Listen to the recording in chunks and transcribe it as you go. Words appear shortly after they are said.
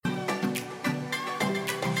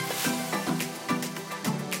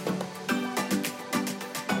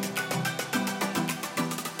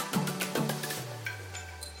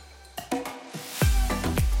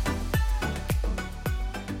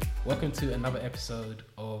welcome to another episode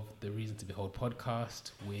of the Reason to Behold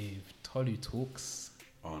podcast with Tolu Talks,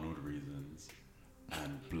 Arnold Reasons,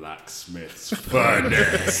 and Blacksmith's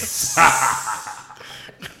Furnace.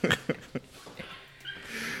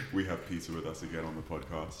 We have Peter with us again on the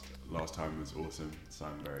podcast. Last time was awesome, so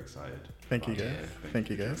I'm very excited. Thank you guys. Thank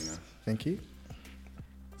you guys. Thank you.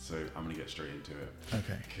 So I'm going to get straight into it.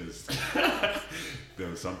 Okay. Because there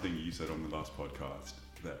was something you said on the last podcast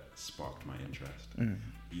that sparked my interest.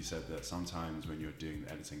 You said that sometimes when you're doing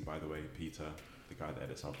the editing, by the way, Peter, the guy that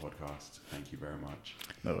edits our podcast, thank you very much.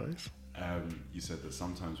 No worries. You said that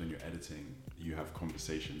sometimes when you're editing, you have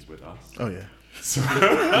conversations with us. Oh, yeah. So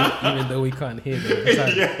even though we can't hear them.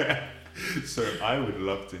 yeah. So I would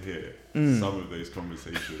love to hear some of those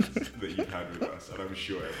conversations that you've had with us, and I'm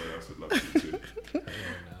sure everyone else would love to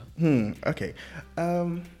too. Okay.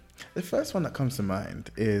 The first one that comes to mind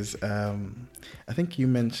is, I think you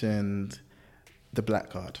mentioned the black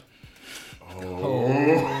card.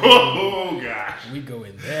 Oh gosh. We go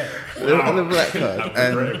in there. Wow. The black card.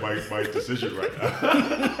 I'm regretting my decision right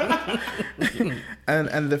now.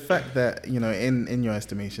 And the fact that, you know, in your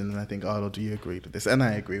estimation, and I think, Arnold, do you agree with this? And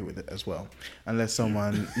I agree with it as well. Unless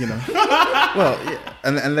someone, you know, well, yeah,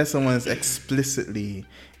 unless someone's explicitly,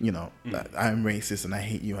 you know, that I'm racist and I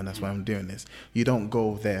hate you and that's why I'm doing this, you don't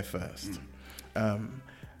go there first.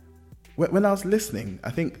 When I was listening,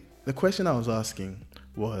 I think the question I was asking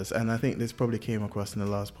was, and I think this probably came across in the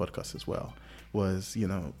last podcast as well, was, you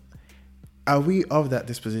know, are we of that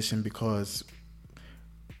disposition because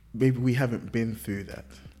maybe we haven't been through that?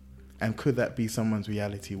 And could that be someone's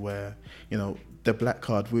reality where, you know, the black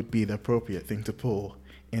card would be the appropriate thing to pull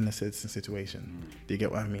in a certain situation? Do you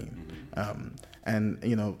get what I mean? And,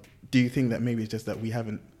 you know, do you think that maybe it's just that we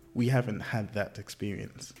haven't had that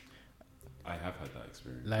experience? I have had that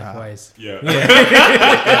experience. Likewise. Yeah.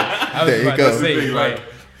 I was There you about go. to say, Like, right.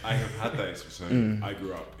 I have had that experience. So I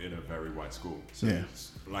grew up in a very white school. So, Yeah.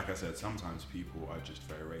 like I said, sometimes people are just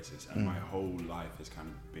very racist, and my whole life has kind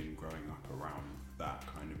of been growing up around that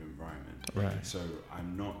kind of environment. Right. So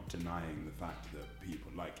I'm not denying the fact that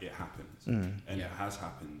people, like, it happens, and Yeah. it has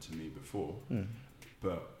happened to me before.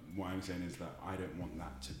 But what I'm saying is that I don't want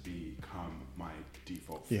that to become my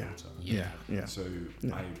default filter. Yeah. So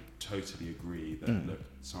I totally agree that look,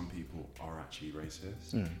 some people are actually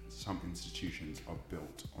racist. Some institutions are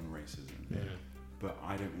built on racism. But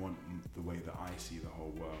I don't want the way that I see the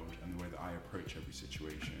whole world and the way that I approach every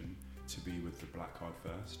situation to be with the black card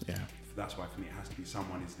first. Yeah. That's why for me it has to be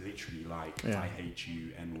someone is literally like, I hate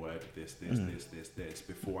you, N-word, this,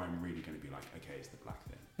 before I'm really going to be like, okay, it's the black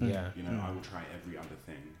thing. Yeah. You know, I will try every other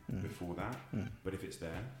thing before that. But if it's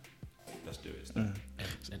there, let's do it. It's there.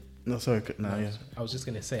 And No, sorry. No, yeah. I was just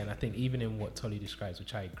going to say, and I think even in what Tolu describes,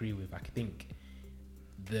 which I agree with, I think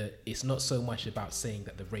that it's not so much about saying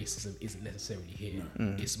that the racism isn't necessarily here.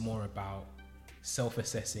 It's more about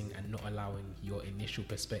self-assessing and not allowing your initial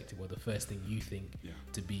perspective or the first thing you think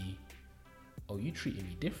to be, oh, you treating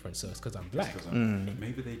me different, so it's because I'm black.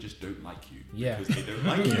 Maybe they just don't like you. Yeah. Because they don't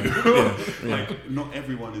like you. Like, not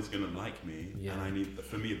everyone is going to like me. Yeah. And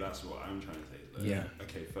for me, that's what I'm trying to say. Like, Yeah.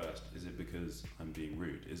 Okay, first, is it because I'm being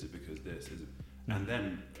rude? Is it because this? Is it? And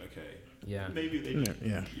then, okay. Yeah. Maybe they just,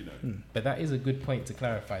 you know. But that is a good point to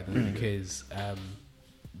clarify, though, because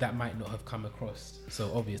that might not have come across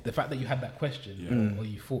so obvious. The fact that you had that question or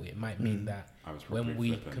you thought it might mean that I was when probably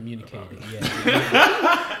we flippant communicated,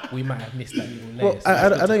 about we might have missed that little layer. Well, So I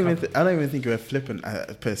it's good don't to even I don't even think you're flippant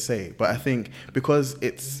per se, but I think because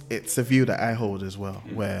it's a view that I hold as well,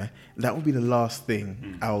 where that would be the last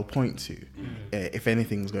thing I will point to if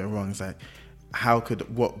anything's going wrong. It's like, how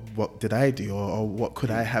could what did I do or what could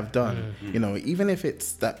I have done? You know, even if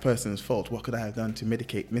it's that person's fault, what could I have done to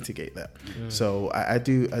mitigate that? So I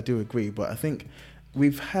do agree, but I think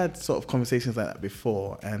we've had sort of conversations like that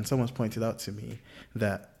before, and someone's pointed out to me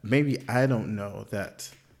that maybe I don't know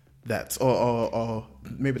that's or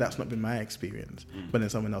maybe that's not been my experience, but then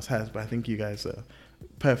someone else has. But I think you guys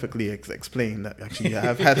perfectly explained that actually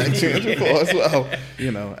I've had that experience before as well,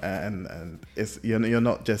 you know, and it's you're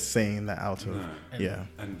not just saying that out of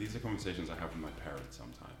And these are conversations I have with my parents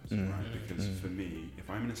sometimes, right? Because for me, if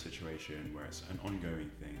I'm in a situation where it's an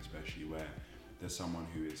ongoing thing, especially where there's someone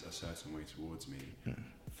who is a certain way towards me,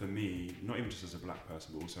 for me, not even just as a black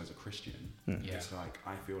person, but also as a Christian, it's like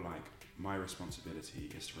I feel like my responsibility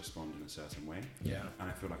is to respond in a certain way. Yeah. And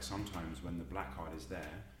I feel like sometimes when the black card is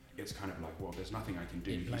there, it's kind of like, well, there's nothing I can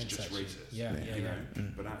do. He's just racist. Yeah.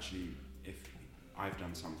 But actually, if I've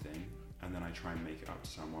done something and then I try and make it up to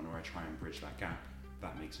someone, or I try and bridge that gap,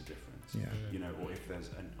 that makes a difference. You know, or if there's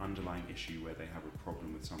an underlying issue where they have a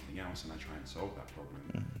problem with something else and I try and solve that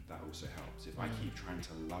problem, that also helps. If I keep trying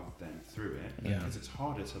to love them through it, Yeah. because it's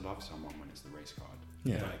harder to love someone when it's the race card.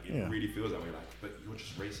 Yeah. Like, it really feels that way. Like, but you're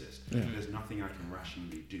just racist. Yeah. There's nothing I can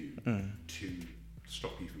rationally do to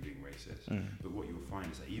stop you from being racist. But what you'll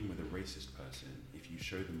find is that even with a racist person, if you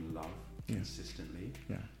show them love consistently,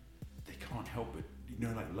 they can't help it. You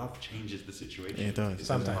know, like, love changes the situation. It does. It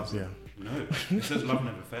Sometimes, says no, it says love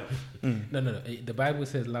never fails. No. The Bible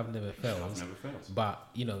says love never fails. Love never fails. But,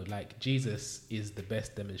 you know, like, Jesus is the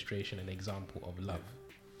best demonstration and example of love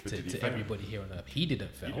But did he to fail? everybody here on earth. He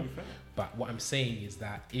didn't fail. He didn't fail. But what I'm saying is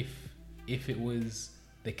that if it was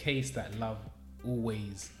the case that love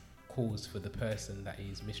always calls for the person that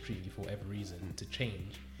is mistreating you for whatever reason to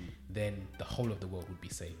change, then the whole of the world would be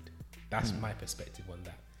saved. That's my perspective on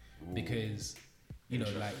that. Ooh. Because, you know,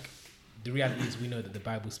 like, the reality is we know that the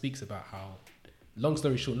Bible speaks about how, long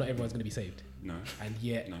story short, not everyone's going to be saved. No. And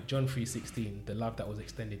yet, No. John 3:16, the love that was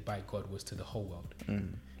extended by God was to the whole world.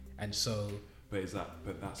 And so,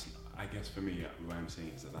 But that's, I guess for me, what I'm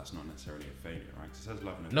saying is that that's not necessarily a failure, right? 'Cause it says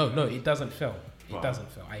love never no, fails. it doesn't fail. It But doesn't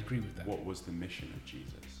fail. I agree with that. What was the mission of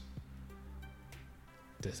Jesus?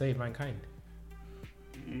 To save mankind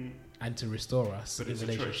and to restore us But in it's a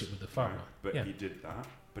relationship choice, with the Father. right? But yeah. he did that.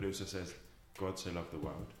 But it also says, God so loved the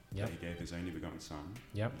world Yep. that he gave his only begotten Son.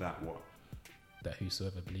 Yep. That what? That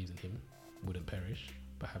whosoever believes in him wouldn't perish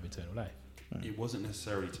but have eternal life. It wasn't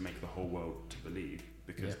necessarily to make the whole world to believe,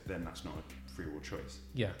 because Yeah. then that's not a free will choice.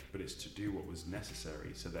 Yeah. But it's to do what was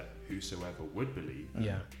necessary so that whosoever would believe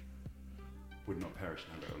Yeah. would not perish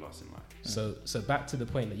and have everlasting life. So back to the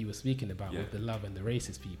point that you were speaking about Yeah. with the love and the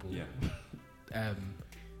racist people. Yeah.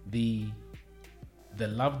 The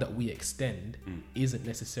love that we extend isn't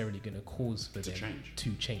necessarily going to cause for To them change.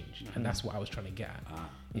 to change. And that's what I was trying to get at.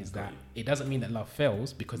 Is got that you. it doesn't mean that love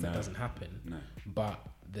fails, because that No. doesn't happen. No. But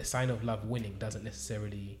the sign of love winning doesn't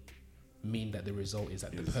necessarily mean that the result is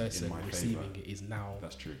that the Is in person my receiving favour. it is now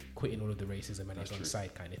That's true. quitting all of the racism and That's is on true.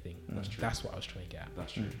 side kind of thing. That's true. That's what I was trying to get at.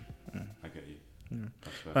 That's true. I get you.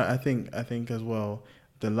 That's fair. But I think as well,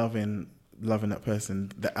 the loving that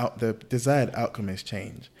person, the desired outcome is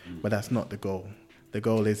change, but that's not the goal. The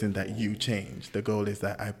goal isn't that you change. The goal is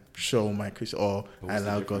that I show my Christian, or But I what's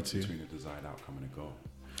allow the God difference to. between a desired outcome and a goal?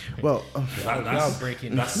 Well, Now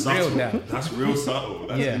breaking That's real subtle. down. That's real subtle.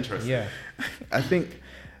 That's yeah, interesting. yeah. I think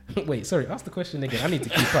Wait, sorry. Ask the question again. I need to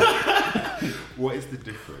keep up. What is the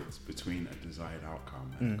difference between a desired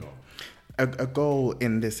outcome and a goal? a goal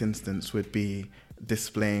in this instance would be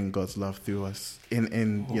displaying God's love through us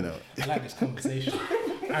in you know. I like this conversation.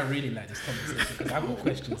 I really like this conversation because I've got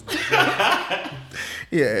questions now.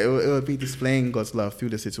 Yeah, it would be displaying God's love through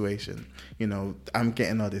the situation. You know, I'm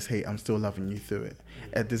getting all this hate, I'm still loving you through it.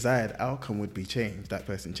 A desired outcome would be change, that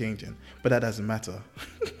person changing. But that doesn't matter.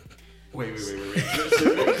 Wait.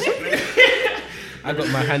 I got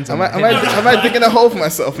my hands on Am my I, head. am I digging a hole for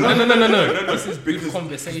myself? No. This is good because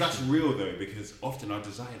conversation. That's real though, because often our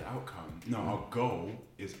desired outcome, our goal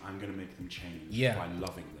is I'm going to make them change Yeah. by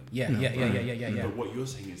loving them. Yeah. But what you're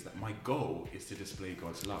saying is that my goal is to display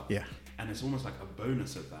God's love. Yeah. And it's almost like a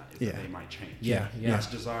bonus of that is Yeah. that they might change. Yeah. That's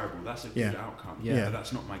desirable. That's a good outcome. Yeah. But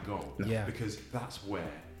that's not my goal. Yeah. Because that's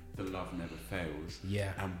where the love never fails.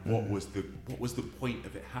 Yeah. And what was the point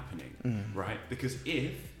of it happening? Right? Because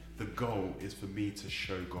if the goal is for me to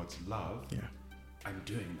show God's love, Yeah. I'm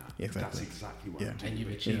doing that. Exactly. That's exactly what Yeah. I'm doing. And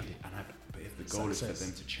you've achieved it. But if the goal is Success. for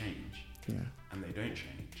them to change Yeah. and they don't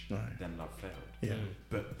change, Right. then love failed. Yeah.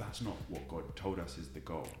 But that's not what God told us is the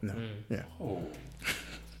goal. No. Yeah. Oh.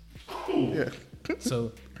 Yeah.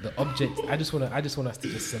 So the object, I just want us to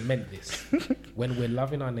just cement this. When we're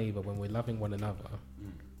loving our neighbor, when we're loving one another,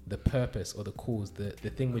 the purpose or the cause, the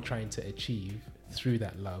thing we're trying to achieve through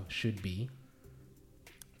that love should be.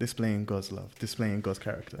 Displaying God's love, displaying God's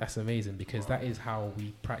character. That's amazing, because that is how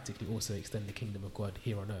we practically also extend the kingdom of God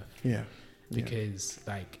here on earth. Yeah. Because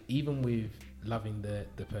like even with loving the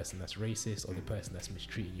person that's racist or the person that's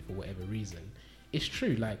mistreating you for whatever reason, it's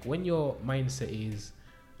true. Like when your mindset is,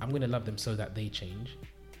 I'm going to love them so that they change,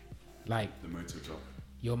 like The motive's off.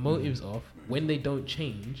 your motives off, when they don't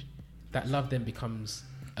change, that love then becomes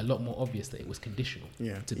a lot more obvious that it was conditional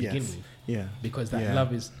to begin with. Yeah. Because that Yeah.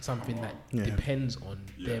 love is something that Yeah. depends on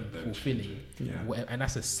them them fulfilling, changing. and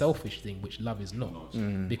that's a selfish thing, which love is not,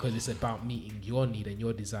 because it's about meeting your need and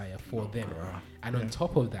your desire for them. And on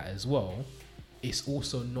top of that as well, it's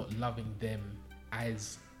also not loving them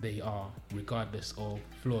as they are, regardless of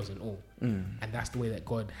flaws and all. And that's the way that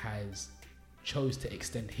God has chose to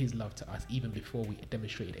extend his love to us even before we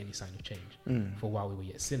demonstrated any sign of change. For while we were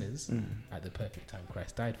yet sinners, at the perfect time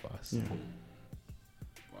Christ died for us. Yeah.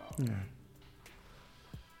 Wow. Yeah.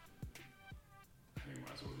 I think we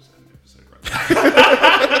might as well just end the episode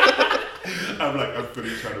right there. I'm fully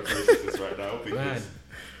trying to process this right now because Man.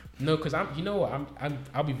 No, because you know what,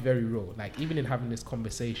 I'll be very real. Like, even in having this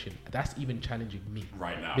conversation, that's even challenging me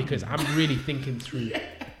right now, because I'm really thinking through.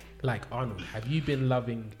 Like, Arnold, have you been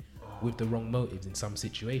loving with the wrong motives in some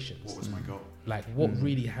situations? what was my goal? Like, what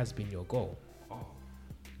really has been your goal? Oh,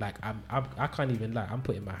 Like, I can't even lie. I'm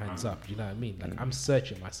putting my hands up. Do you know what I mean? Like, I'm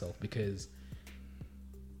searching myself because,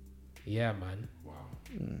 yeah, man, wow.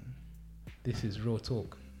 this is real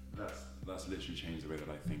talk. That's literally changed the way that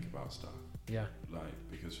I think about stuff. Yeah, Like,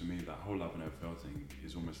 because for me, that whole love and never fail thing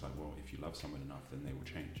is almost like, well, if you love someone enough, then they will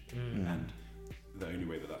change. And the only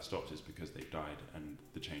way that stops is because they've died and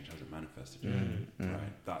the change hasn't manifested yet.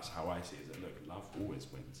 Right? That's how I see it. Is that, look, love always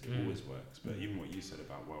wins. It always works. But even what you said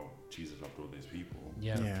about, well, Jesus loved all those people.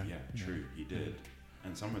 yeah, True, he did.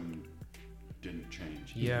 And someone didn't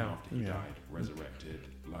change Yeah. even after he died, resurrected,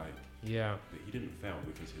 like, yeah, but he didn't fail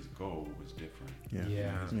because his goal was different.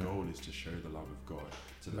 yeah. His goal is to show the love of God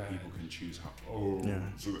so that Man. people can choose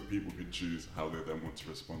how they then want to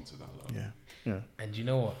respond to that love. And you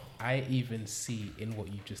know what? I even see in what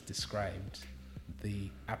you just described the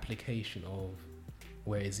application of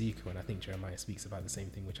where Ezekiel and I think Jeremiah speaks about the same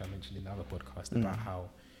thing, which I mentioned in the other podcast about how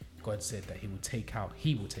God said that He will take out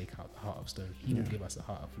the heart of stone. He will give us a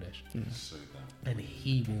heart of flesh, So that and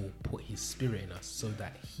He will put His Spirit in us, so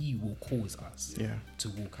that He will cause us Yeah. to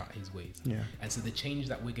walk out His ways. Yeah. And so the change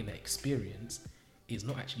that we're going to experience is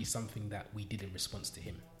not actually something that we did in response to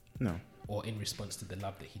Him. No. Or in response to the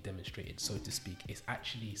love that He demonstrated, so to speak. It's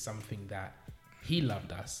actually something that He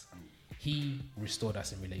loved us, He restored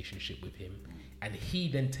us in relationship with Him, and He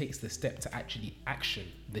then takes the step to actually action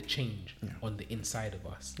the change on the inside of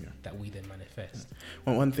us that we then manifest.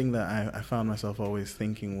 Well, one thing that I found myself always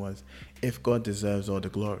thinking was, if God deserves all the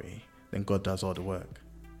glory, then God does all the work,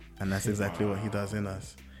 and that's exactly what He does in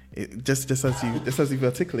us. It just as you've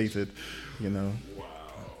articulated, you know.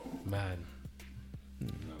 Man, no,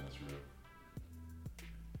 that's real.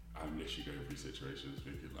 I'm literally going through situations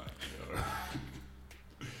thinking like,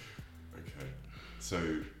 okay,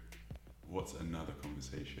 so what's another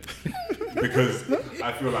conversation? Because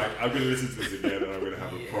I feel like I'm going to listen to this again and I'm going to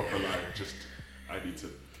have a proper I need to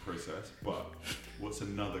process. But what's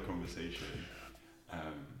another conversation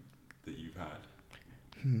that you've had?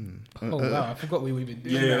 oh wow, I forgot we were even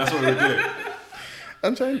doing Yeah, that. that's what we're doing.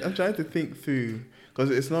 I'm trying to think through,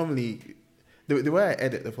 because it's normally the way I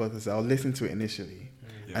edit the podcast. I'll listen to it initially,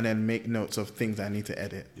 and then make notes of things I need to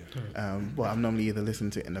edit. Well, I'm normally either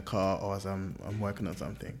listening to it in the car or as I'm working on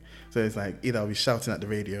something. So it's like either I'll be shouting at the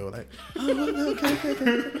radio like, oh,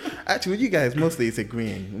 okay. Actually, with you guys, mostly it's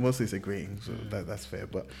agreeing. So that's fair.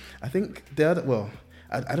 But I think the other,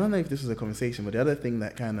 I don't know if this was a conversation, but the other thing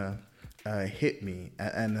that kind of hit me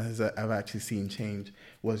and I've actually seen change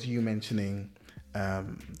was you mentioning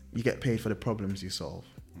you get paid for the problems you solve.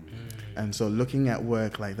 And so looking at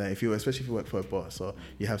work like that, especially if you work for a boss or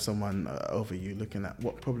you have someone over you, looking at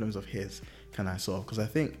what problems of his can I solve, because I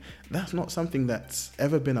think that's not something that's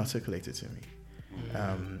ever been articulated to me.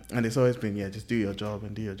 And it's always been, just do your job,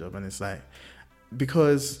 and it's like,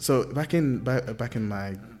 because so back in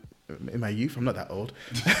my youth, I'm not that old.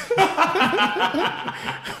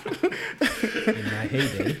 In my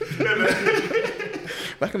heyday.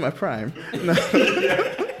 Back in my prime.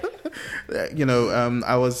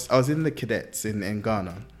 I was in the cadets in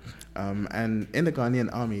Ghana, and in the Ghanaian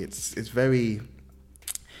army, it's very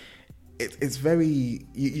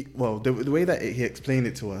the way that he explained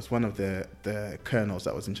it to us. One of the colonels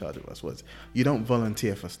that was in charge of us was, you don't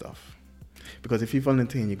volunteer for stuff, because if you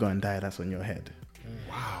volunteer and you go and die, that's on your head.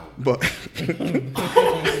 Wow. But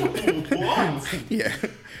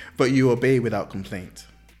what? But you obey without complaint.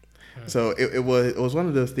 So it was one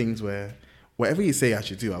of those things where whatever you say I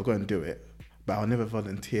should do, I'll go and do it, but I'll never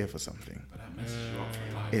volunteer for something. But that messes you up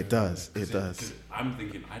for life. It does. Because I'm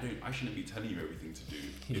thinking, I shouldn't be telling you everything to do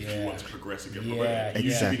if you want to progress and get Yeah, promoted.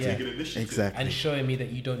 You should be exactly. taking initiative. Exactly. And showing me that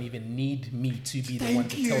you don't even need me to be the Thank one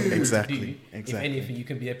to you. tell you Exactly, what to do. exactly. If anything, you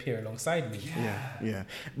can be up here alongside me. Yeah.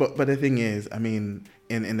 But the thing is, I mean,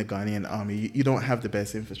 in the Ghanaian army, you don't have the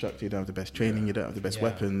best infrastructure, you don't have the best training, you don't have the best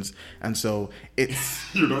weapons, and so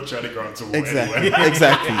it's You're not trying to go out to war exactly, anyway.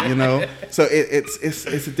 exactly. So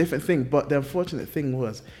it's a different thing. But the unfortunate thing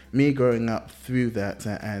was me growing up through that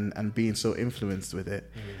and being so influenced with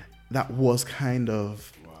it. That was kind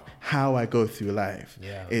of how I go through life.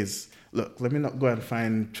 Is, look, let me not go and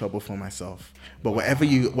find trouble for myself. But whatever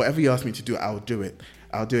you ask me to do, I'll do it.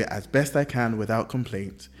 I'll do it as best I can without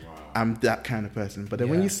complaint. I'm that kind of person. But then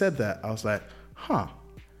when you said that, I was like,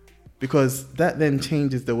 because that then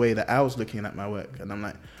changes the way that I was looking at my work. And I'm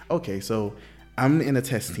like, okay, so I'm in a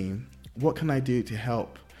test team. What can I do to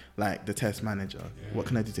help like the test manager? What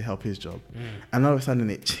can I do to help his job? And all of a sudden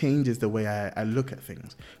it changes the way I look at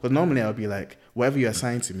things. Because normally I'll be like, whatever you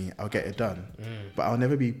assign to me, I'll get it done. But I'll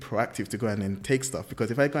never be proactive to go and then take stuff,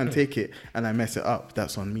 because if I go and take it and I mess it up,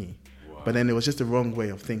 that's on me. But then it was just the wrong way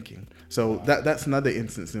of thinking. So that's another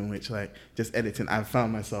instance in which, like, just editing, I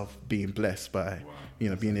found myself being blessed by,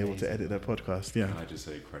 being able to edit that podcast. Yeah. Can I just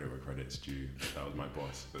say credit where credit's due? That was my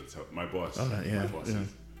boss. My boss. My boss is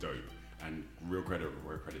dope. And real credit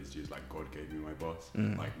where credit's due is like God gave me my boss.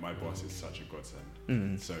 Like my boss is such a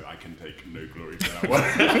godsend. So I can take no glory for that one.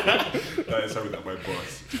 That is something that my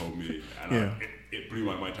boss told me, and it blew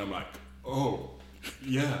my mind. I'm like, oh,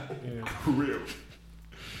 yeah. Real.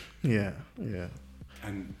 Yeah.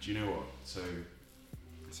 And do you know what? So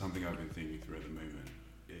something I've been thinking through at the moment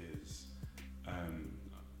is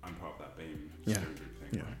I'm part of that BAME steering group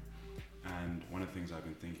thing, right? And one of the things I've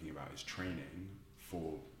been thinking about is training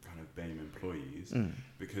for kind of BAME employees,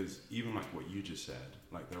 because even like what you just said,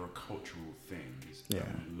 like there are cultural things that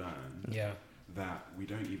we learn that we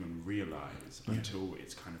don't even realize until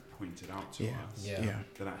it's kind of pointed out to us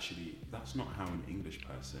that actually that's not how an English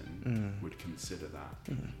person would consider that.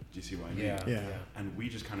 Do you see what I mean? And we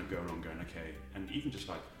just kind of go along going, okay, and even just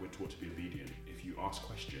like we're taught to be obedient. If you ask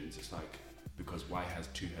questions, it's like, because why has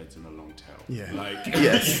two heads and a long tail? Like,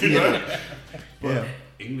 yes. But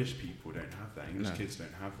English people don't have that. English kids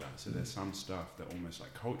don't have that. So there's some stuff that almost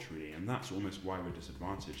like culturally, and that's almost why we're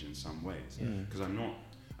disadvantaged in some ways. Because I'm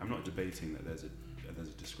not debating that there's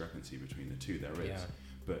a discrepancy between the two. There is,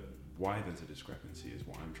 but why there's a discrepancy is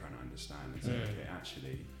what I'm trying to understand. And say, okay,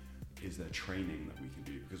 actually, is there training that we can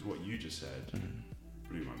do? Because what you just said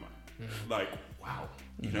blew my mind. Like, wow,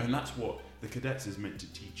 and that's what the cadets is meant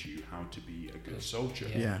to teach you, how to be a good soldier.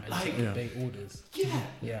 Like, obey orders.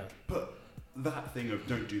 But that thing of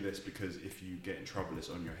don't do this because if you get in trouble, it's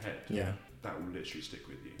on your head. That will literally stick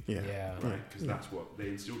with you. Right? Because that's what they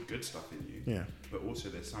instilled good stuff in you. But also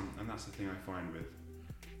there's some, and that's the thing I find with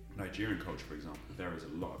Nigerian culture, for example, there is a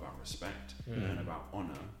lot about respect and about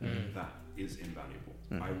honor that is invaluable.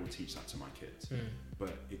 I will teach that to my kids,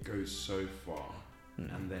 but it goes so far.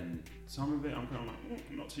 And then some of it, I'm kind of like,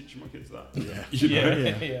 I'm not teaching my kids that.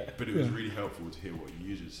 But it was really helpful to hear what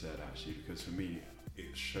you just said, actually, because for me,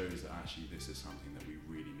 it shows that actually this is something that we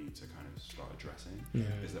really need to kind of start addressing.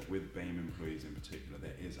 Is that with BAME employees in particular,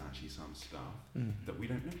 there is actually some stuff that we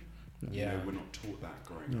don't know. We're not taught that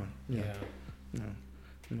growing up.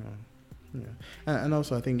 And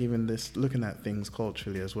also, I think even this, looking at things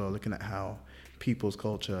culturally as well, looking at how people's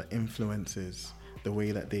culture influences the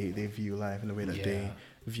way that they view life and the way that they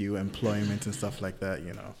view employment and stuff like that.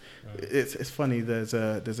 It's funny. There's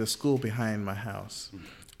a school behind my house,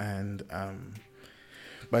 and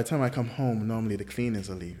by the time I come home, normally the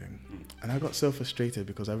cleaners are leaving, and I got so frustrated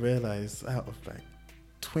because I realized out of like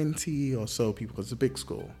 20 or so people, because it's a big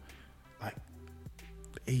school, like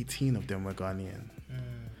 18 of them were Ghanaian,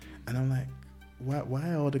 and I'm like,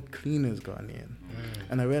 why are all the cleaners Ghanaian?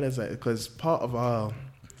 And I realized that because part of our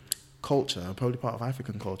culture, probably part of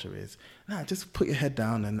African culture, is just put your head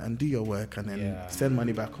down and do your work and then send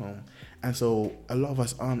money back home. And so a lot of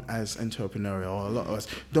us aren't as entrepreneurial, or a lot of us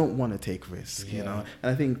don't want to take risks, And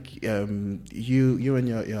I think you and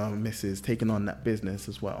your missus taking on that business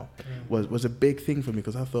as well was a big thing for me,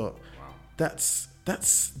 because I thought that's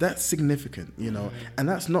significant, and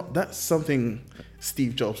that's something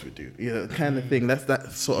Steve Jobs would do, kind of thing. That's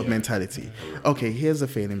that sort of mentality. Okay, here's a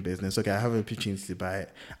failing business. Okay, I have an opportunity to buy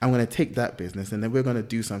it. I'm going to take that business and then we're going to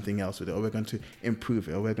do something else with it, or we're going to improve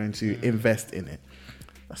it, or we're going to invest in it.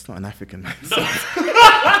 That's not an African mindset.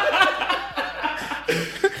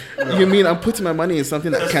 You mean I'm putting my money in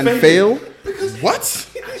something that can fail? What?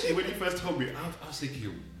 Actually, when you first told me, I was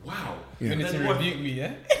thinking, wow. You need to rebuke me,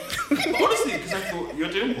 yeah? Honestly, because I thought,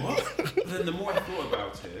 you're doing what? But then the more I thought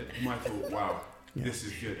about it, the more I thought, wow, this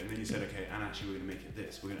is good. And then you said, okay, and actually we're going to make it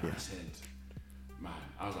this. I said, man,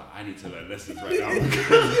 I was like, I need to learn lessons right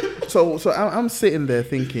now. So I'm sitting there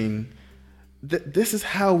thinking, this is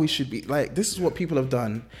how we should be. Like, this is what people have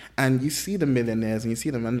done. And you see the millionaires and you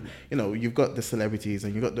see them, and you've got the celebrities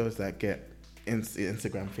and you've got those that get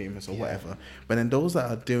Instagram famous or whatever, but then those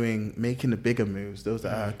that are making the bigger moves, those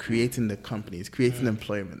that are creating the companies, creating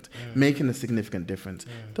employment, making a significant difference,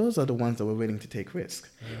 those are the ones that were willing to take risk,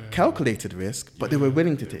 calculated risk, but they were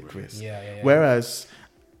willing to take risk. Whereas,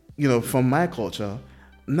 from my culture,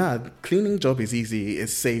 cleaning job is easy,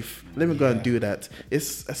 it's safe, let me go and do that.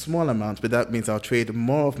 It's a small amount, but that means I'll trade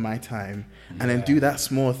more of my time and then do that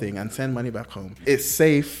small thing and send money back home. It's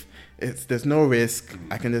safe. There's no risk.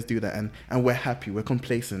 I can just do that, and we're happy. We're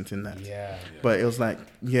complacent in that. But it was like,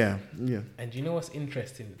 And you know what's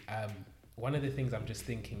interesting? one of the things I'm just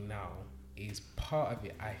thinking now is part of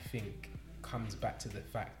it, I think, comes back to the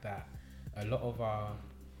fact that a lot of our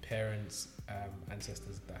parents,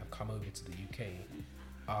 ancestors that have come over to the UK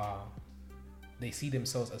they see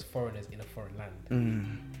themselves as foreigners in a foreign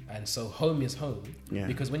land. And so home is home,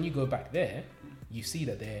 because when you go back there, you see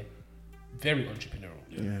that they're very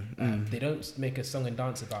entrepreneurial. They don't make a song and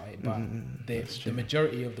dance about it, but the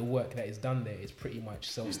majority of the work that is done there is pretty much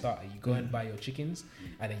self-starter. You go and buy your chickens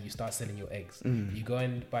and then you start selling your eggs. You go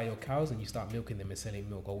and buy your cows and you start milking them and selling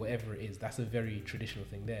milk, or whatever it is. That's a very traditional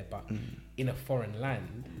thing there. But in a foreign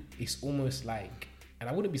land, it's almost like, and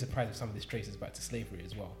I wouldn't be surprised if some of this traces back to slavery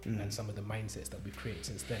as well, and some of the mindsets that we've created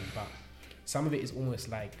since then, but some of it is almost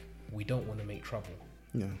like we don't want to make trouble.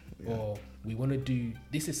 Or we want to do,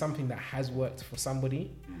 this is something that has worked for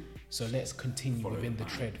somebody, so let's continue within the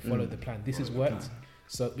thread, follow the plan. This has worked.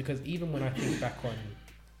 So, because even when I think back on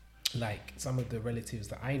like some of the relatives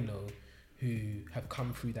that I know who have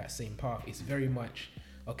come through that same path, it's very much,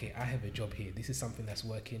 okay, I have a job here, this is something that's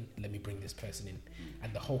working, let me bring this person in.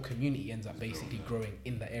 And the whole community ends up basically growing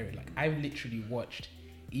in that area. Like, I've literally watched,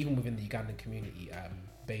 even within the Ugandan community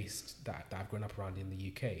based that I've grown up around in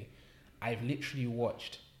the UK, I've literally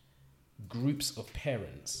watched groups of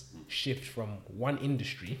parents shift from one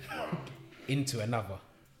industry into another,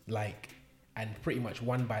 like, and pretty much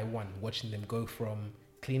one by one, watching them go from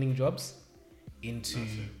cleaning jobs into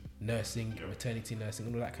nursing, maternity nursing,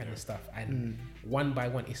 and all that kind of stuff. And one by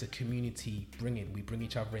one, it's a community bringing. We bring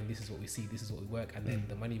each other in. This is what we see. This is what we work. And then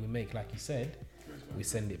the money we make, like you said, we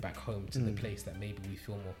send it back home to the place that maybe we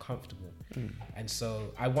feel more comfortable. And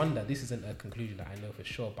so I wonder, this isn't a conclusion that I know for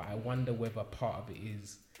sure, but I wonder whether part of it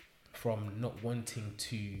is from not wanting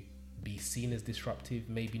to be seen as disruptive,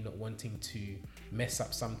 maybe not wanting to mess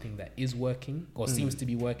up something that is working or seems to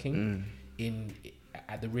be working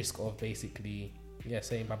at the risk of basically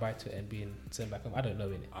saying bye-bye to it and being sent back home. I don't know,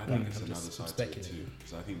 innit? I think it's another side to it too,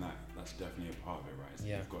 because I think that's definitely a part of it, right? So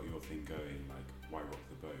you've got your thing going, like, why rock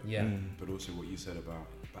the boat? But also what you said about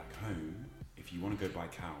back home, if you want to go buy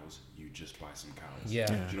cows, you just buy some cows. Do you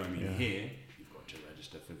know what I mean? Here, you've got to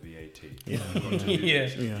register for VAT. You've got to do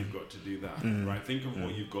this, you've got to do that, right? Think of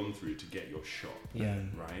what you've gone through to get your shot,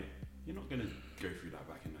 right? You're not going to go through that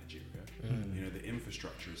back in Nigeria. You know, the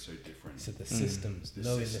infrastructure is so different. So the systems,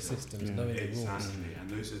 knowing the systems, knowing the rules. Exactly, and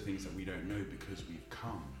those are the things that we don't know because we've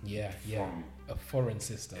come from a foreign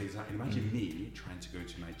system. Exactly. Imagine me trying to go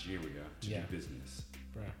to Nigeria to do business.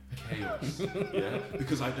 Chaos.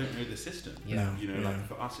 Because I don't know the system. You know, like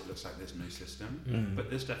for us it looks like there's no system, but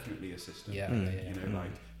there's definitely a system. You know,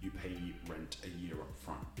 like you pay rent a year up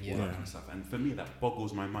front, all that kind of stuff. And for me that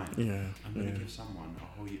boggles my mind. I'm going to give someone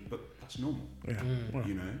a whole year, but that's normal.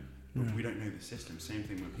 You know, but we don't know the system. Same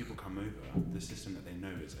thing when people come over, the system that they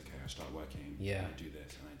know is, okay, I start working, and I do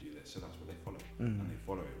this and I do this, so that's what they follow, and they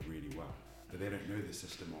follow it really well. But they don't know the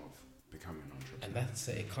system of becoming an entrepreneur. And that's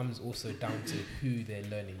it. It comes also down to who they're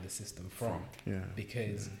learning the system from.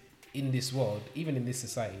 Because in this world, even in this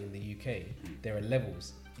society in the UK, there are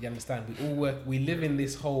levels. You understand? We all work. We live in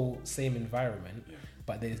this whole same environment,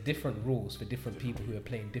 but there's different rules for different people who are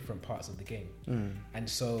playing different parts of the game. And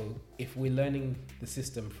so, if we're learning the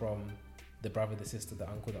system from the brother, the sister, the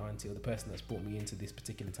uncle, the auntie, or the person that's brought me into this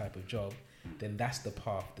particular type of job, then that's the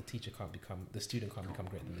path. The student can't become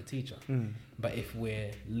greater than the teacher. But if we're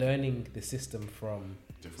learning the system from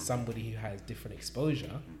somebody who has different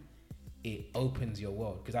exposure, it opens your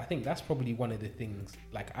world. Because I think that's probably one of the things,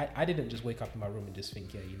 like I didn't just wake up in my room and just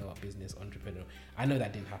think, you know what, business, entrepreneur. I know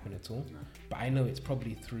that didn't happen at all, but I know it's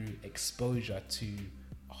probably through exposure to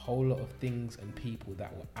a whole lot of things and people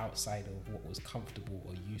that were outside of what was comfortable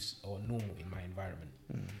or or normal in my environment.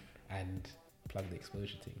 And plug the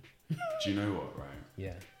exposure team. Do you know what, right?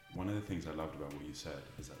 Yeah. One of the things I loved about what you said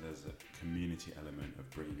is that there's a community element of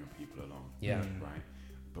bringing your people along. Right?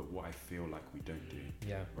 But what I feel like we don't do,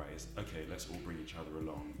 right, is, okay, let's all bring each other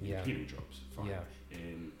along in cleaning jobs, fine,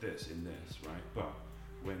 in this, right? But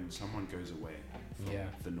when someone goes away from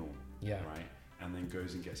the norm, right, and then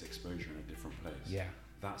goes and gets exposure in a different place,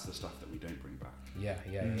 that's the stuff that we don't bring back. Do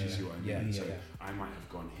you see what I mean? So I might have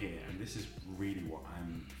gone here, and this is really what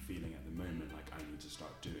I'm feeling at the moment, like I need to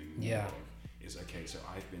start doing more of, is, okay, so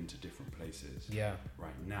I've been to different places.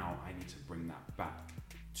 Right now, I need to bring that back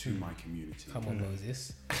to my community. Come on,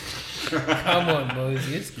 Moses. Come on,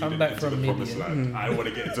 Moses. Come back from Midian. I want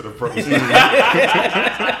to get into the promised land.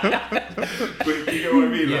 But you know what I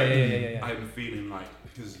mean? Like, I'm feeling like,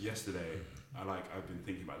 because yesterday, I've been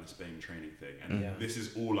thinking about this BAME training thing, and this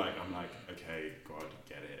is all like, I'm like, okay, God,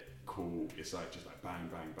 get it, cool. It's like just like bang,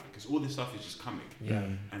 bang, bang, because all this stuff is just coming.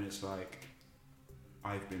 And it's like,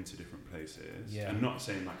 I've been to different places, Yeah. and not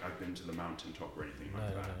saying like I've been to the mountaintop or anything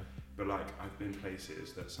like that, No. but like I've been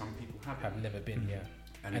places that some people haven't. Have never been, yeah.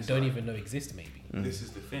 And it's don't like, even know exist, maybe. This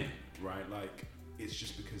is the thing, right? Like, it's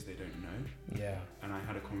just because they don't know. Yeah. And I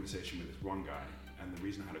had a conversation with this one guy, and the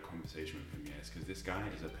reason I had a conversation with him is because this guy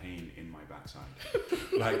is a pain in my backside.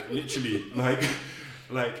 Like, literally,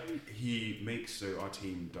 like he makes, so our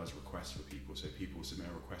team does requests for people, so people submit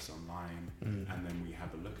a request online, and then we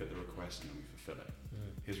have a look at the request and then we fulfill it.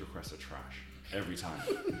 His requests are trash every time.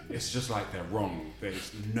 It's just like they're wrong.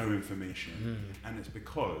 There's no information, and it's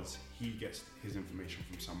because he gets his information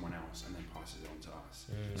from someone else and then passes it on to us.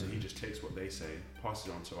 So he just takes what they say, passes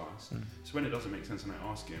it on to us. So when it doesn't make sense and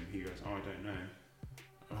I ask him, he goes, "Oh, I don't know."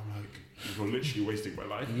 And I'm like, "You're literally wasting my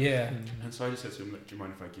life." Yeah. And so I just said to him, "Look, do you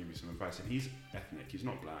mind if I give you some advice?" And he's ethnic. He's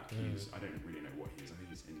not black. I don't really know what he is. I think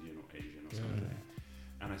he's Indian or Asian or something.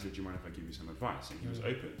 And I said, "Do you mind if I give you some advice?" And he was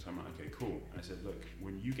open. So I'm like, "Okay, cool." And I said, "Look,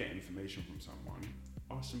 when you get information from someone,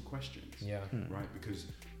 ask some questions." Yeah. Right? Because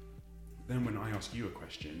then when I ask you a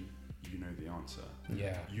question, you know the answer.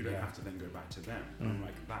 Yeah. You don't yeah. have to then go back to them. And I'm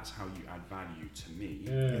like, that's how you add value to me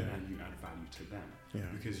and you add value to them. Yeah.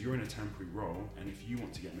 Because you're in a temporary role, and if you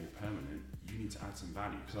want to get made permanent, you need to add some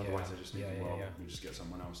value. Because otherwise, they're just thinking, we'll just get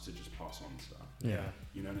someone else to just pass on stuff. Yeah.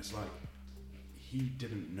 You know, and it's like, he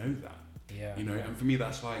didn't know that. Yeah. You know, and for me,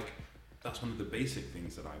 that's one of the basic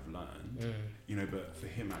things that I've learned. You know, but for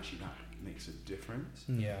him, actually, that makes a difference.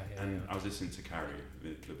 Yeah. And I was listening to Carrie,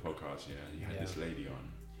 the podcast, and you had this lady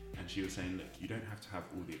on, and she was saying, look, you don't have to have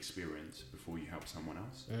all the experience before you help someone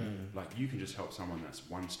else. Like, you can just help someone that's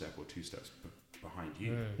one step or two steps behind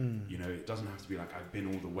you. You know, it doesn't have to be like, I've been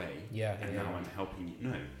all the way, and now I'm helping you.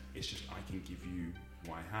 No, it's just, I can give you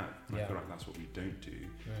what I have. And I feel like that's what we don't do,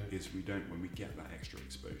 is when we get that extra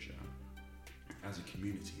exposure, as a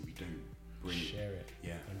community, we don't share it.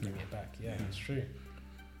 Yeah. And bring it back. Yeah, it's true.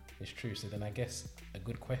 It's true. So then I guess a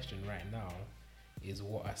good question right now is,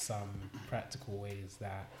 what are some practical ways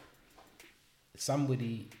that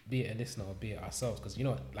somebody, be it a listener or be it ourselves, because you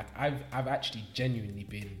know, like I've actually genuinely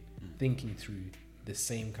been thinking through the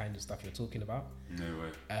same kind of stuff you're talking about. No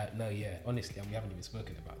way. No, yeah, honestly, we haven't even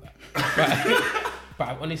spoken about that. But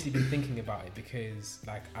I've honestly been thinking about it because,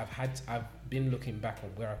 like, I've been looking back on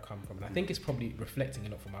where I've come from, and I think it's probably reflecting a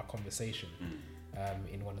lot from our conversation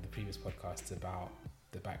in one of the previous podcasts about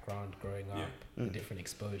the background, growing up, the different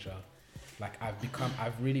exposure. Like,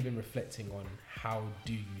 I've really been reflecting on how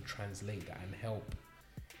do you translate that and help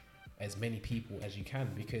as many people as you can,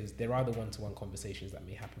 because there are the one-to-one conversations that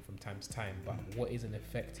may happen from time to time, but what is an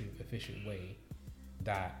effective, efficient way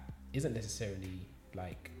that isn't necessarily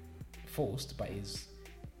like forced, but is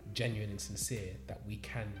genuine and sincere, that we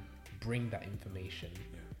can bring that information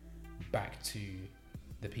back to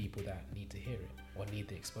the people that need to hear it or need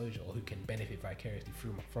the exposure, or who can benefit vicariously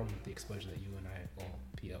from the exposure that you and I or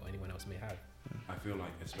Peter or anyone else may have. I feel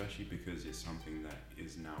like, especially because it's something that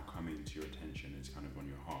is now coming to your attention, it's kind of on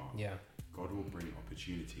your heart. Yeah. God will bring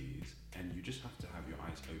opportunities, and you just have to have your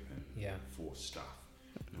eyes open for stuff.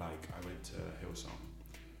 Like, I went to Hillsong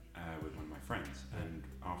with one of my friends, and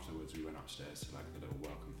afterwards we went upstairs to like the little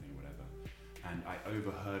welcome thing, whatever. And I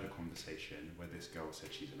overheard a conversation where this girl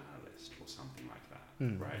said she's an analyst or something like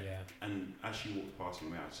that, right? Yeah. And as she walked past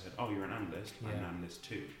me, I said, "Oh, you're an analyst? I'm an analyst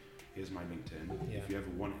too. Here's my LinkedIn. If you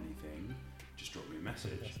ever want anything, just drop me a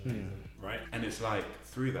message." Right? And it's like,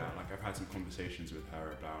 through that, like, I've had some conversations with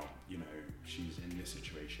her about, you know, she's in this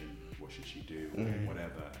situation, what should she do, or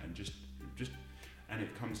whatever, and just, and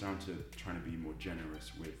it comes down to trying to be more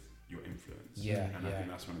generous with your influence. And I think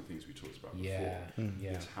that's one of the things we talked about before.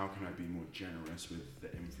 Is how can I be more generous with the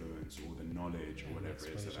influence or the knowledge or whatever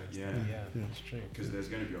it is that that's true. Because there's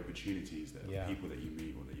going to be opportunities that people that you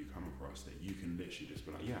meet or that you come across that you can literally just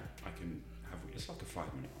be like, I can have, it's like a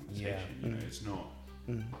 5-minute conversation, you know, it's not.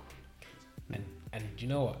 And you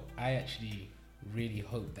know what? I actually really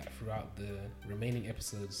hope that throughout the remaining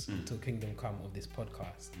episodes until Kingdom Come of this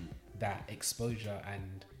podcast, that exposure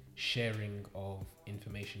and sharing of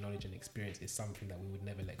information, knowledge and experience is something that we would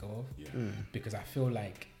never let go of. Because I feel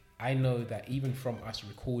like, I know that even from us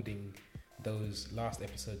recording those last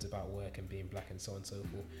episodes about work and being black and so on and so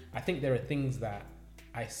forth, I think there are things that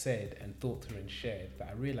I said and thought through and shared that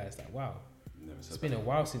I realized that, wow, it's been a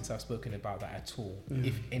while since I've spoken about that at all,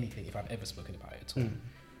 if anything, if I've ever spoken about it at all.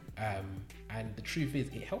 And the truth is,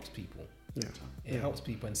 it helps people. It helps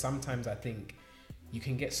people. And sometimes I think you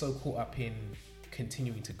can get so caught up in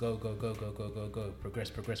continuing to go,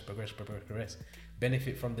 progress,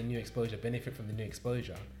 benefit from the new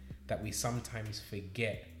exposure, that we sometimes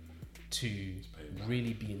forget to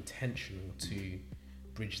really be intentional to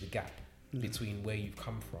bridge the gap between where you've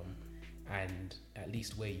come from and at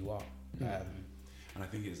least where you are. And I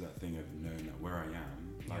think it's that thing of knowing that where I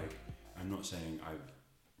am, like, I'm not saying I've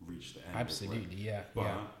reached the end. Absolutely,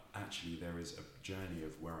 but actually there is a journey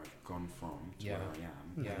of where I've gone from to where I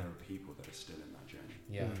am. And there are people that are still in that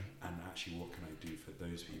journey. And actually, what can I do for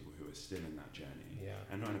those people who are still in that journey?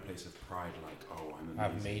 And not in a place of pride, like, oh, I'm amazing.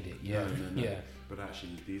 I've made it. No. But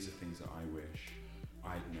actually, these are things that I wish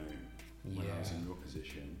I'd known when I was in your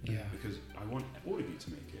position, because I want all of you to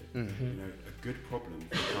make it. You know, a good problem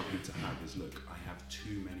for a company to have is, look, I have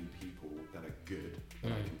too many people that are good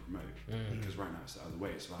that I can promote. Because right now it's the other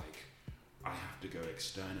way. It's like, I have to go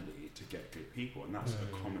externally to get good people, and that's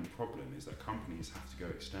a common problem, is that companies have to go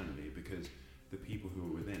externally because the people who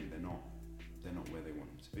are within, they're not where they want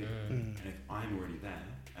them to be. And if I'm already there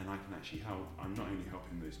and I can actually help, I'm not only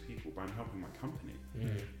helping those people, but I'm helping my company.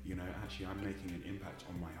 You know, actually I'm making an impact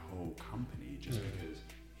on my whole company just because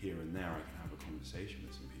here and there I can have a conversation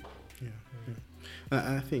with some people. And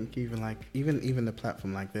I think even a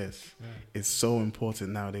platform like this is so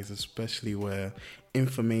important nowadays, especially where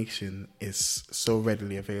information is so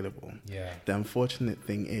readily available. The unfortunate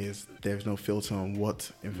thing is there's no filter on what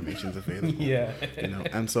information is available. You know,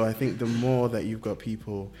 and so I think the more that you've got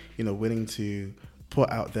people, you know, willing to put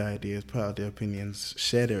out their ideas, put out their opinions,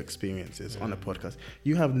 share their experiences on a podcast.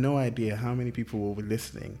 You have no idea how many people will be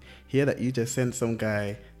listening. Hear that you just sent some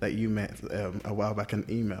guy that you met a while back an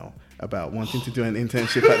email about wanting to do an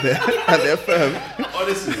internship at their firm.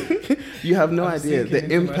 Honestly, you have no idea the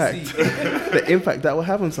impact that will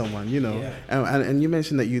have on someone. You know, and you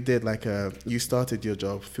mentioned that you did you started your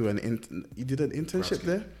job through you did an internship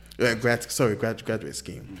there. Graduate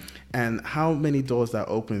scheme, and how many doors that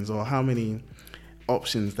opens, or how many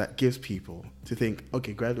options that gives people to think,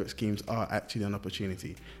 okay, graduate schemes are actually an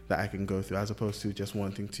opportunity that I can go through, as opposed to just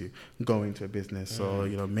wanting to go into a business or,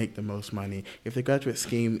 you know, make the most money. If the graduate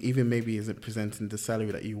scheme even maybe isn't presenting the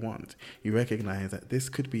salary that you want, you recognize that this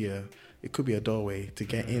could be a doorway to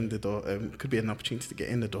get in the door. Could be an opportunity to get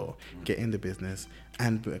in the door, get in the business,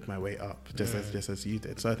 and work my way up, just as you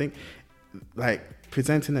did. So I think, like,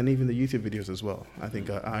 presenting and even the YouTube videos as well, I think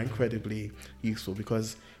are incredibly useful,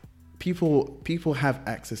 because people have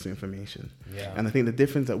access to information. And I think the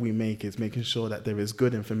difference that we make is making sure that there is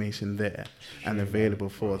good information there and available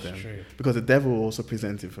for them. Because the devil also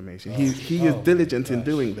presents information. He is diligent in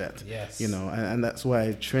doing that. You know, and that's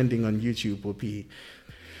why trending on YouTube will be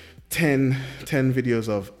 10 videos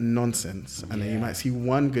of nonsense, and then you might see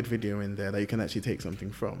one good video in there that you can actually take something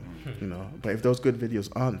from. You know, but if those good videos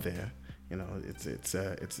aren't there, you know, it's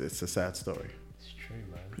a sad story. It's true,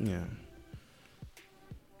 man. Yeah.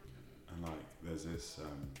 And like, there's this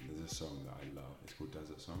song that I love. It's called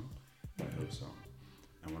Desert Song by Hillsong.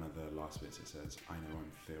 And one of the last bits, it says, "I know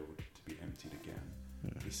I'm filled to be emptied again.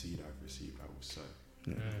 The seed I've received, I will sow."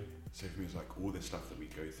 So for me, it's like all the stuff that we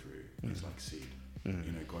go through is like seed.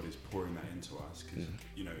 You know, God is pouring that into us, because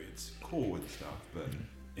you know, it's cool and stuff, but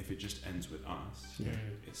if it just ends with us,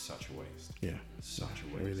 it's such a waste. Such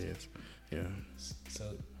a waste. It really is.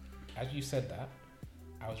 So, as you said that,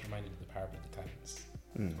 I was reminded of the parable of the talents.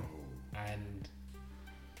 And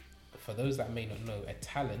for those that may not know, a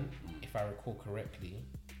talent, if I recall correctly,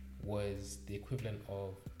 was the equivalent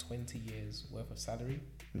of 20 years worth of salary,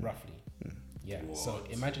 roughly. What? So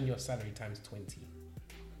imagine your salary times 20.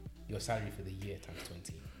 Your salary for the year times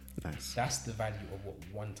 20. Nice. That's the value of what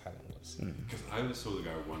one talent was. Because I always saw the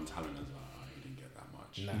guy with one talent as well. Oh, he didn't get that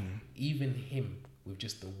much. Nah, even him with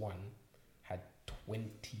just the one had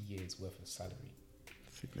 20 years worth of salary.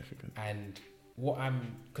 Significant. And what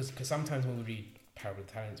because sometimes when we read Parable of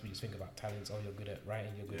Talents, we just think about talents. Oh, you're good at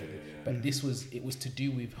writing, you're good at it. But it was to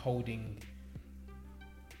do with holding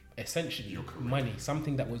essentially money,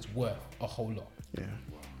 something that was worth a whole lot.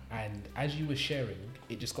 And as you were sharing,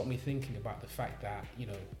 it just got me thinking about the fact that, you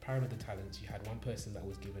know, Parable of the Talents, you had one person that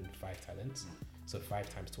was given 5 talents, so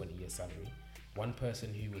 5 times 20 years salary. One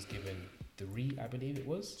person who was given 3, I believe it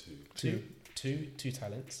was, two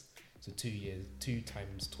talents, so 2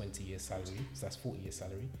 times 20 years salary, so that's 40 years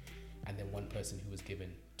salary. And then one person who was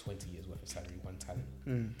given 20 years worth of salary, 1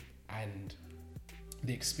 talent. And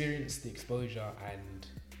the experience, the exposure, and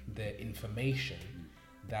the information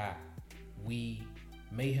that we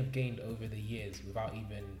may have gained over the years without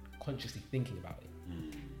even consciously thinking about it,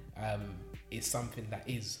 is something that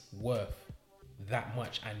is worth that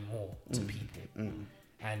much and more to people.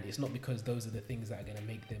 And it's not because those are the things that are going to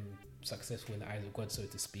make them successful in the eyes of God, so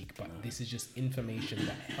to speak, but this is just information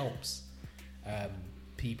that helps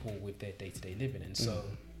people with their day-to-day living. And so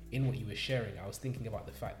in what you were sharing, I was thinking about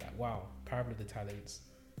the fact that, wow, Parable of the Talents,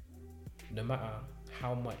 no matter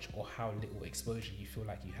how much or how little exposure you feel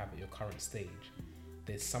like you have at your current stage,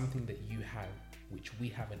 there's something that you have which we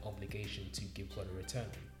have an obligation to give God a return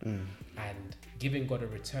on. And giving God a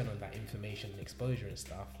return on that information and exposure and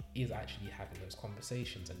stuff is actually having those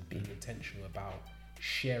conversations and being intentional about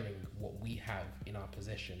sharing what we have in our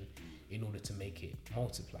possession in order to make it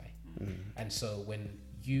multiply. And so when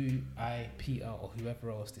you, I, Peter, or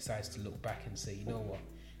whoever else decides to look back and say, you know what,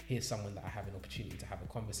 here's someone that I have an opportunity to have a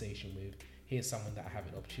conversation with, here's someone that I have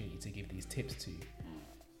an opportunity to give these tips to,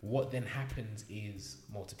 what then happens is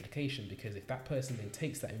multiplication, because if that person then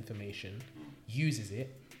takes that information, uses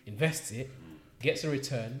it, invests it, gets a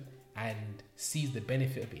return, and sees the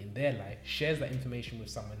benefit of it in their life, shares that information with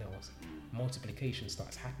someone else, multiplication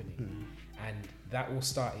starts happening. And that all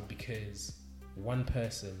started because one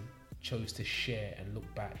person chose to share and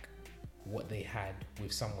look back what they had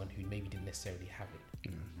with someone who maybe didn't necessarily have it.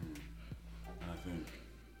 And I think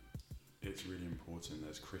it's really important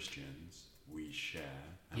as Christians we share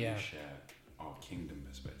and we share our kingdom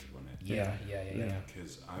perspective on it. Yeah.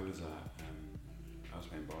 Because I was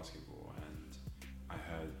playing basketball and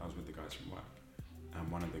I was with the guys from work,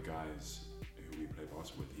 and one of the guys who we play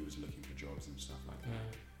basketball with, he was looking for jobs and stuff like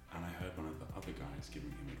that. And I heard one of the other guys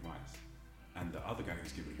giving him advice. And the other guy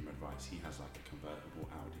who's giving him advice, he has like a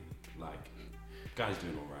convertible Audi. Like, guy's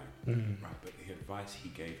doing all right. Right, but the advice he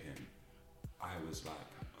gave him, I was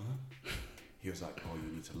like, huh? He was like, oh,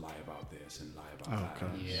 you need to lie about this and lie about that.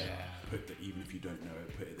 And put that, even if you don't know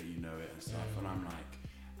it, put it that you know it and stuff. And I'm like,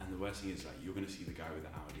 and the worst thing is like, you're going to see the guy with the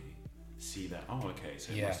Audi, see that, oh, okay,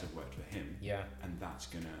 so it must have worked for him. And that's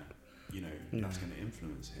going to, that's going to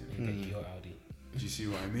influence him. Get you your Audi. Do you see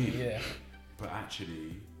what I mean? Yeah. But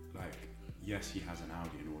actually, like, yes, he has an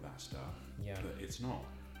Audi and all that stuff. Yeah. But it's not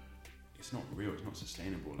real. It's not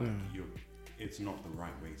sustainable. Like it's not the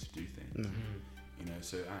right way to do things.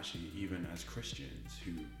 So actually, even as Christians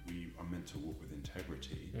who we are meant to walk with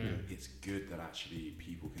integrity, it's good that actually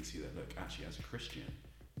people can see that, look, actually as a Christian,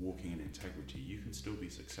 walking in integrity, you can still be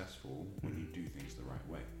successful when you do things the right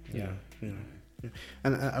way. Yeah.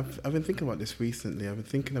 And I've been thinking about this recently. I've been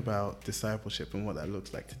thinking about discipleship and what that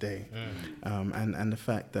looks like today, and the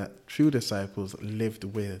fact that true disciples lived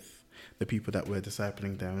with the people that were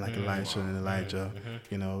discipling them, like Elisha and Elijah,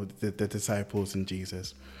 the disciples and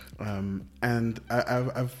Jesus. And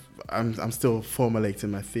I'm still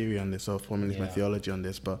formulating my theory on this, or formulating my theology on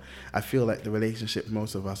this, but I feel like the relationship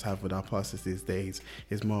most of us have with our pastors these days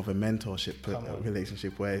is more of a mentorship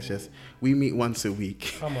relationship, where it's just, we meet once a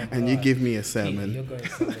week and you give me a sermon. You're going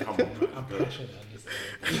somewhere. I'm passionate on this.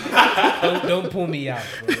 Don't pull me out,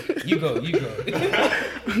 bro. You go.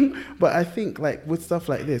 But I think, like, with stuff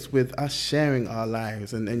like this, with us sharing our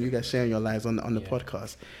lives and you guys sharing your lives on the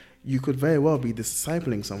podcast, you could very well be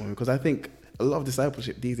discipling someone, because I think a lot of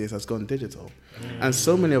discipleship these days has gone digital, and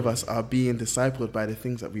so many of us are being discipled by the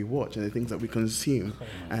things that we watch and the things that we consume,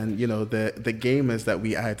 and the gamers that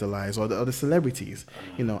we idolize, or the celebrities,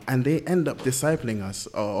 and they end up discipling us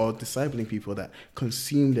or discipling people that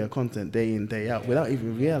consume their content day in, day out without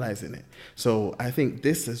even realizing it. So I think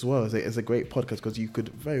this as well is a great podcast, because you could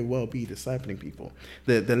very well be discipling people.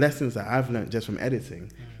 The lessons that I've learned just from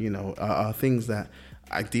editing, are things that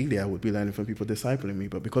ideally I would be learning from people discipling me,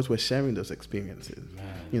 but because we're sharing those experiences,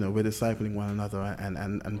 we're discipling one another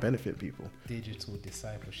and benefit people. Digital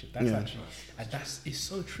discipleship. That's actually, and it's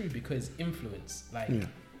so true, because influence,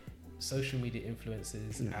 social media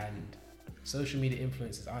influencers, and social media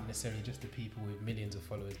influencers aren't necessarily just the people with millions of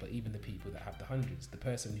followers, but even the people that have the hundreds. The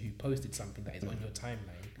person who posted something that is on your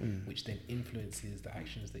timeline, which then influences the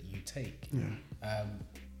actions that you take.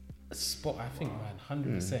 I think, man,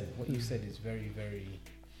 100%. What you said is very, very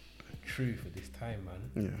true for this time,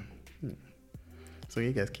 man. Yeah. So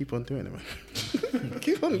you guys keep on doing it, man.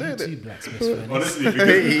 Keep on doing it. Blacksmiths, honestly,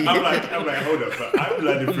 because I'm like, hold up, but I'm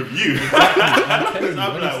learning from you.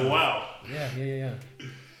 I'm like, wow. Yeah.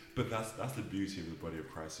 But that's the beauty of the body of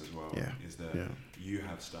Christ as well. Is that you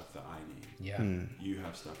have stuff that I need. You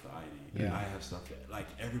have stuff that I need. I have stuff that, like,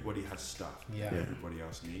 everybody has stuff that everybody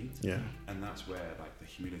else needs. And that's where, like, the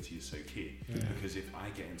humility is so key. Because if I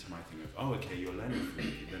get into my thing of, oh, okay, you're learning from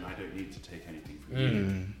me, then I don't need to take anything from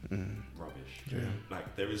you. Rubbish.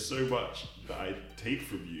 Like, there is so much that I take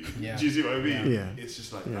from you. Do you see what I mean? It's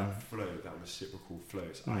just like that flow, that reciprocal flow.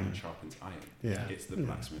 It's iron sharpens iron. It's the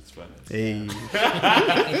blacksmith's furnace.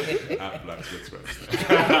 At Blacksmith's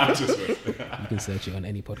furnace. You can search it on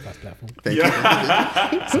any podcast platform. Thank you.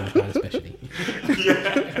 SoundCloud especially.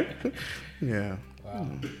 Wow.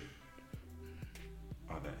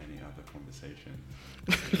 Are there any other conversations?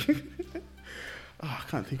 I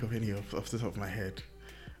can't think of any off the top of my head.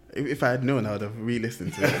 If I had known, I would have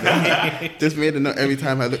re-listened to it. Just made a note every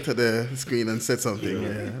time I looked at the screen and said something.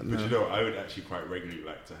 Yeah, But you know, I would actually quite regularly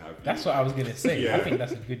like to have. That's what I was gonna say. Yeah. I think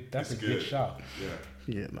that's a good shout.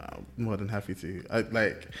 Yeah. no, I'm more than happy to. I'll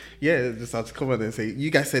just come on and say, you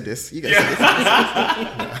guys said this. You guys said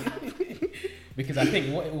this. Because I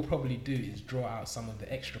think what it will probably do is draw out some of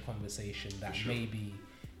the extra conversation that maybe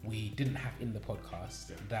we didn't have in the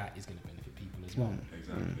podcast that is going to benefit people as well.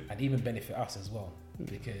 Exactly. And even benefit us as well.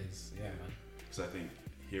 Because, man. Because I think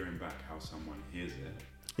hearing back how someone hears it,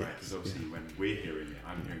 right? Yes, Because obviously when we're hearing it,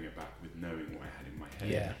 I'm hearing it back with knowing what I had in my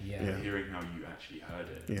head. Yeah. Hearing how you actually heard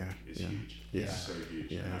it is huge. Yeah. It's so huge.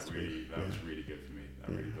 Yeah, And that's that was really good for me. That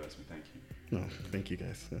really blessed me. Thank you. No, thank you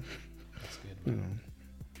guys. That's good, man.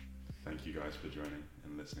 Thank you guys for joining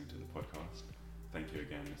and listening to the podcast. Thank you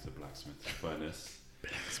again, Mr. Blacksmith Furnace.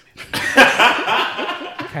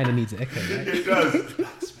 Kind of needs an echo, right? It does.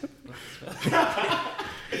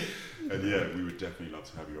 And yeah, we would definitely love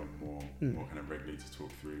to have you on more kind of regularly to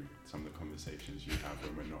talk through some of the conversations you have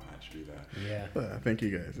when we're not actually there. Yeah. Thank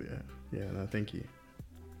you guys. No, thank you.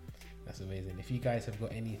 That's amazing. If you guys have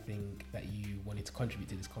got anything that you wanted to contribute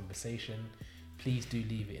to this conversation, please do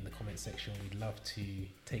leave it in the comment section. We'd love to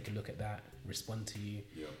take a look at that, respond to you.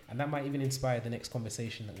 Yeah, And that might even inspire the next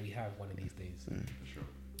conversation that we have one of these days. for sure.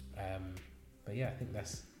 But yeah, I think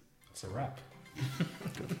that's a wrap.